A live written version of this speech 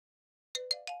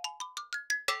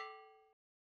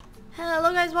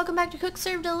Hello guys, welcome back to Cook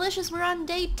Serve Delicious. We're on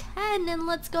day 10 and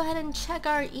let's go ahead and check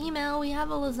our email. We have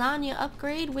a lasagna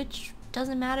upgrade, which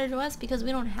doesn't matter to us because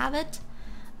we don't have it.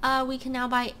 We can now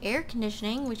buy air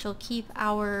conditioning, which will keep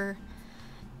our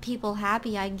people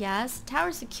happy, I guess.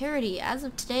 Tower security. As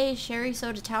of today, Sherry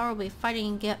Soda Tower will be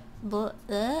fighting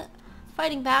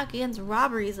back against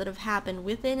robberies that have happened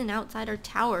within and outside our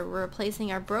tower. We're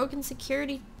replacing our broken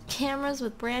security cameras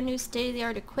with brand new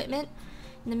state-of-the-art equipment.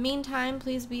 In the meantime,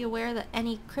 please be aware that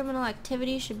any criminal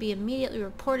activity should be immediately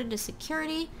reported to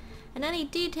security, and any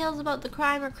details about the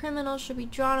crime or criminal should be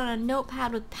drawn on a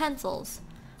notepad with pencils.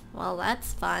 Well,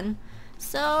 that's fun.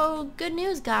 So, good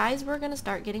news guys, we're gonna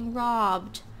start getting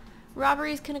robbed.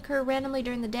 Robberies can occur randomly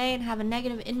during the day and have a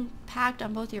negative impact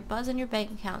on both your buzz and your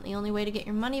bank account. The only way to get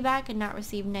your money back and not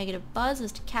receive negative buzz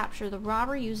is to capture the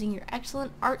robber using your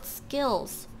excellent art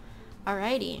skills.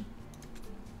 Alrighty.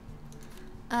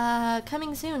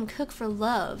 Coming soon, cook for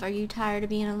love. Are you tired of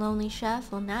being a lonely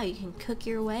chef? Well, now you can cook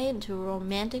your way into a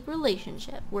romantic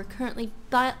relationship. We're currently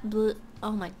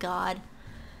oh my god.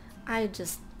 I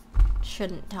just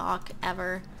shouldn't talk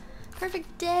ever.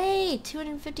 Perfect day!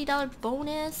 $250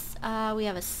 bonus. We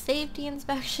have a safety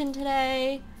inspection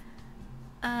today.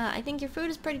 I think your food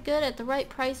is pretty good at the right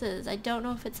prices. I don't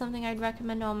know if it's something I'd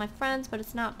recommend to all my friends, but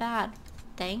it's not bad.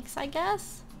 Thanks, I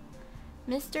guess?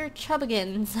 Mr.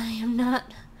 Chubbigans, I am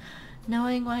not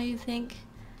knowing why you think,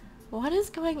 what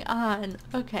is going on?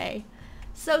 Okay,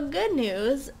 so good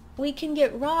news, we can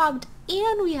get robbed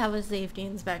and we have a safety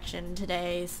inspection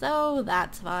today, so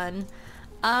that's fun.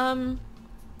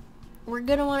 We're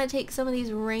gonna want to take some of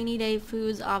these rainy day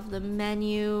foods off the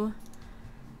menu.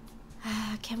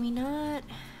 Can we not?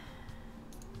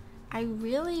 I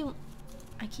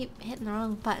keep hitting the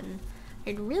wrong button.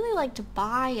 I'd really like to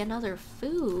buy another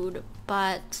food,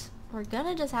 but we're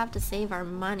gonna just have to save our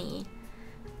money.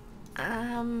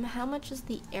 How much is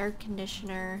the air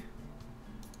conditioner?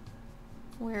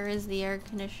 Where is the air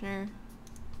conditioner?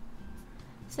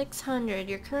 600.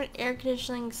 Your current air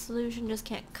conditioning solution just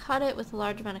can't cut it with a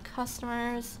large amount of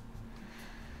customers.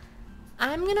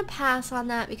 I'm gonna pass on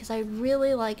that because I'd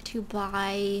really like to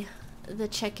buy the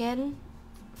chicken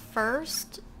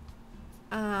first.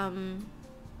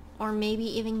 Or maybe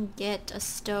even get a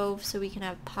stove so we can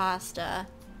have pasta.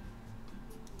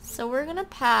 So we're gonna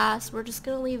pass. We're just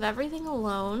gonna leave everything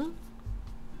alone.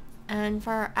 And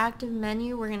for our active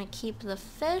menu, we're gonna keep the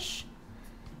fish.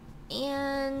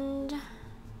 And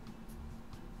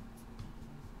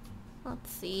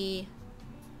let's see.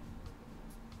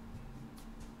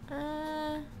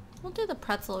 We'll do the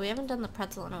pretzel. We haven't done the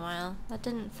pretzel in a while. That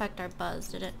didn't affect our buzz,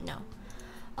 did it? No.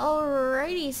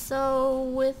 Alrighty, so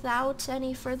without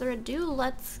any further ado,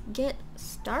 let's get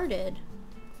started.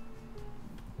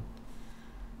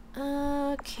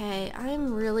 Okay,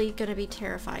 I'm really gonna be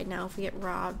terrified now if we get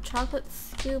robbed. Chocolate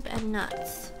scoop and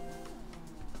nuts.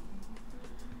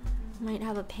 Might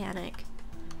have a panic.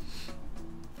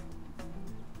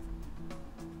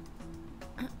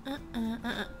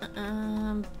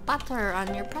 Butter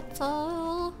on your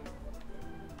pretzel.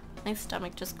 My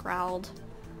stomach just growled.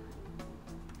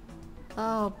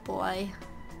 Oh boy.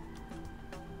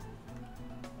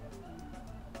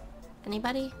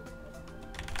 Anybody?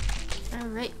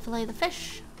 Alright, fillet the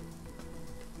fish.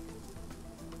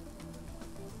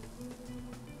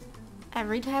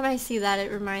 Every time I see that,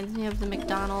 it reminds me of the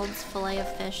McDonald's fillet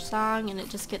of fish song, and it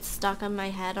just gets stuck on my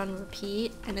head on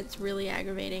repeat, and it's really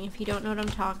aggravating. If you don't know what I'm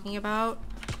talking about,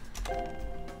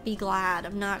 be glad.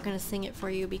 I'm not gonna sing it for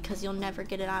you because you'll never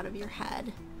get it out of your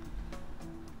head.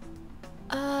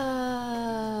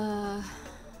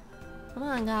 Come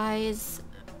on guys.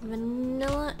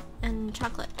 Vanilla and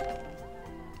chocolate.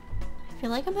 I feel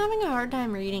like I'm having a hard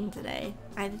time reading today.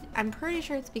 I'm pretty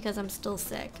sure it's because I'm still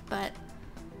sick, but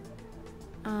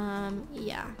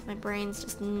yeah, my brain's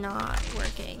just not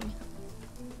working.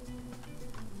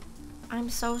 I'm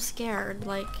so scared,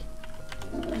 like,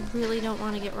 I really don't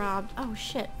want to get robbed. Oh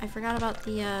shit, I forgot about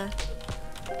the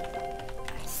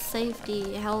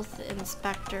safety health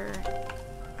inspector.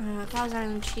 Thousand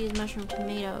Island cheese, mushroom,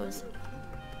 tomatoes.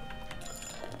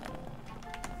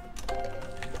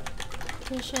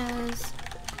 Dishes.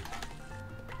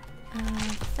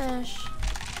 Fish.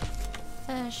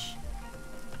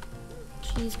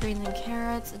 Cheese, greens, and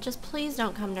carrots. Just please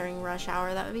don't come during rush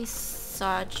hour. That would be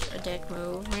such a dick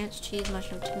move. Ranch, cheese,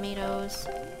 mushroom, tomatoes.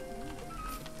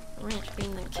 Ranch,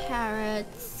 beans, and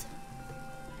carrots.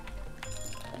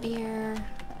 Beer.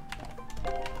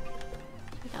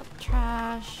 Take out the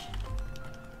trash.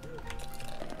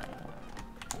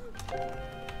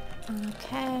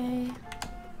 Okay.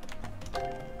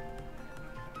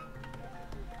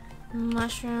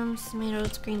 Mushrooms,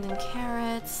 tomatoes, greens, and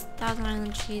carrots. Thousand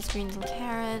Island cheese, greens, and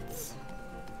carrots.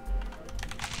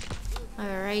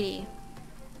 Alrighty.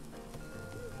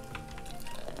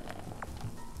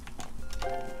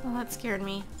 Well, that scared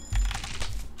me.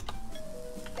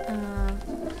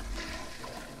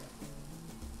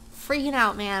 Freaking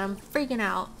out, man. I'm freaking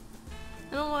out.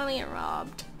 I don't want to get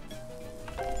robbed.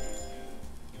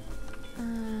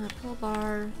 Pull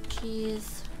bar,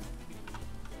 cheese,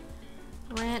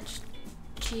 ranch,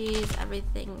 cheese,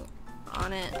 everything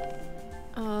on it.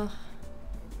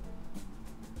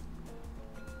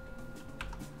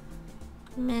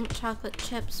 Mint chocolate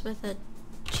chips with a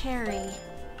cherry.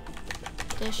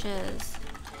 Dishes.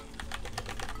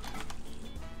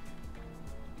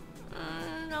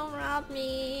 Don't rob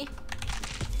me.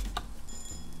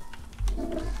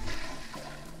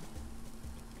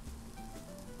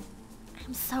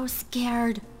 I'm so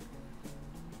scared.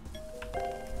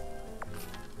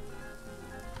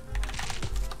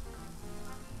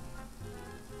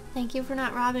 Thank you for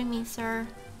not robbing me, sir.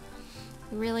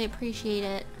 I really appreciate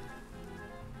it.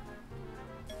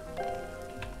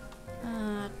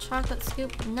 Chocolate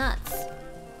scoop nuts.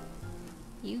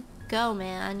 You go,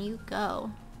 man. You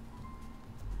go.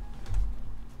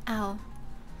 Ow.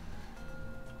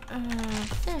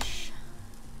 Fish.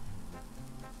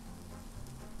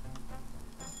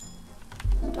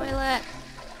 Toilet.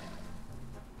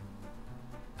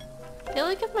 I feel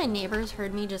like if my neighbors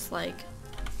heard me just like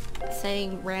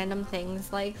saying random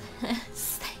things like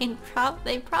this, they'd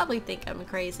probably think I'm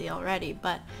crazy already,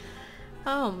 but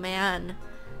oh man,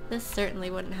 this certainly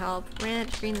wouldn't help.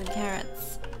 Ranch, greens, and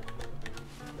carrots.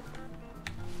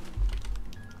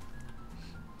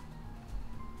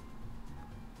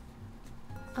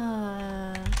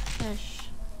 Fish.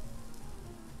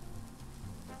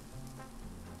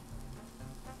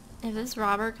 If this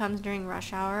robber comes during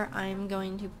rush hour, I'm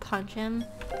going to punch him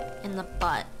in the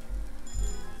butt.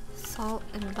 Salt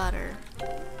and butter.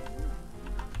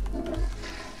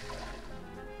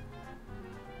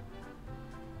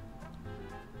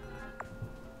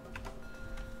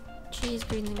 Cheese,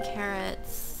 greens, and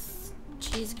carrots.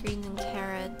 Cheese, greens, and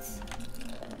carrots.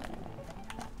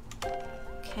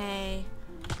 Okay.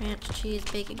 Ranch, cheese,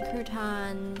 bacon,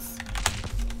 croutons.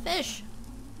 Fish!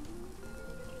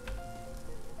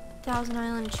 Thousand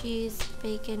Island cheese,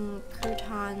 bacon,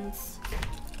 croutons.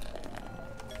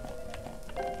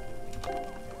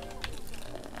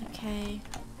 Okay.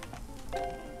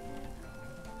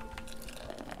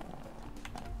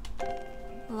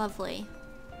 Lovely.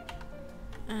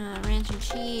 Ranch and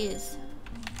cheese.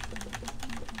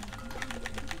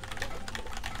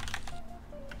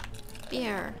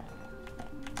 Beer.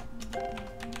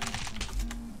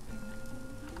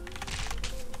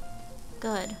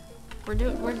 Good. We're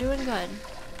doing good.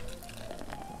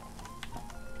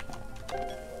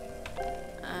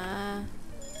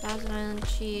 Thousand Island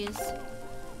cheese,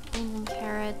 beans and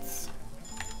carrots.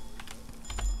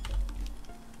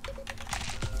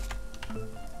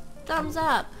 Thumbs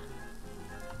up.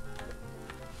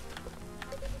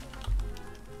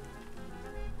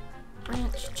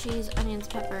 Ranch, cheese, onions,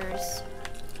 peppers.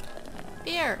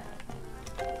 Beer.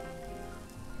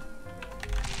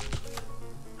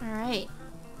 All right.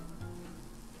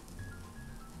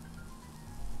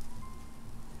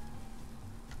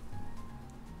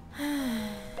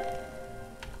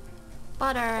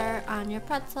 Butter on your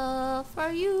pretzel for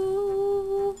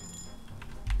you.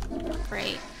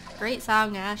 Great. Great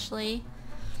song, Ashley.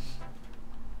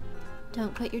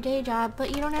 Don't quit your day job, but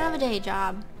you don't have a day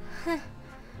job.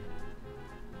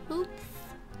 Oops.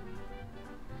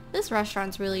 This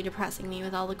restaurant's really depressing me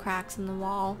with all the cracks in the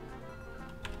wall.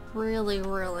 Really,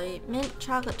 really. Mint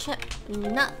chocolate chip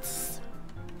nuts.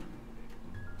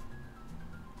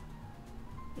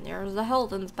 There's the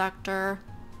health inspector.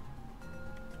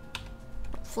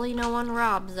 Hopefully no one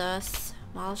robs us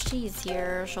while she's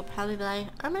here. She'll probably be like,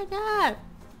 oh my god,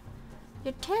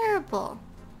 you're terrible.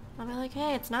 I'll be like,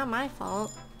 hey, it's not my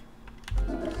fault.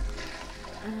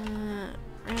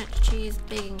 Ranch, cheese,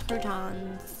 bacon,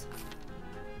 croutons.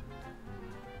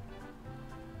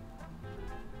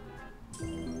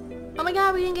 Oh my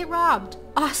god, we didn't get robbed.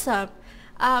 Awesome.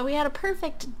 We had a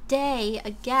perfect day.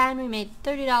 Again, we made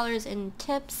 $30 in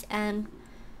tips and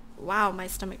wow, my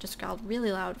stomach just growled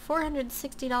really loud.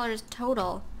 $460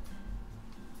 total.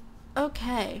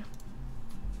 Okay.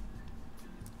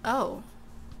 Oh.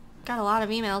 Got a lot of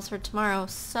emails for tomorrow.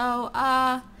 So,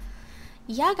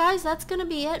 yeah, guys, that's gonna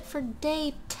be it for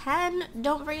day 10.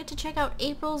 Don't forget to check out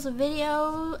April's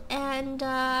video and,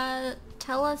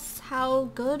 tell us how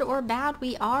good or bad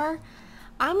we are.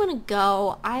 I'm gonna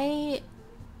go.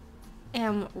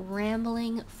 am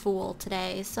rambling fool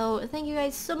today. So thank you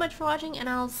guys so much for watching, and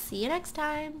I'll see you next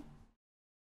time.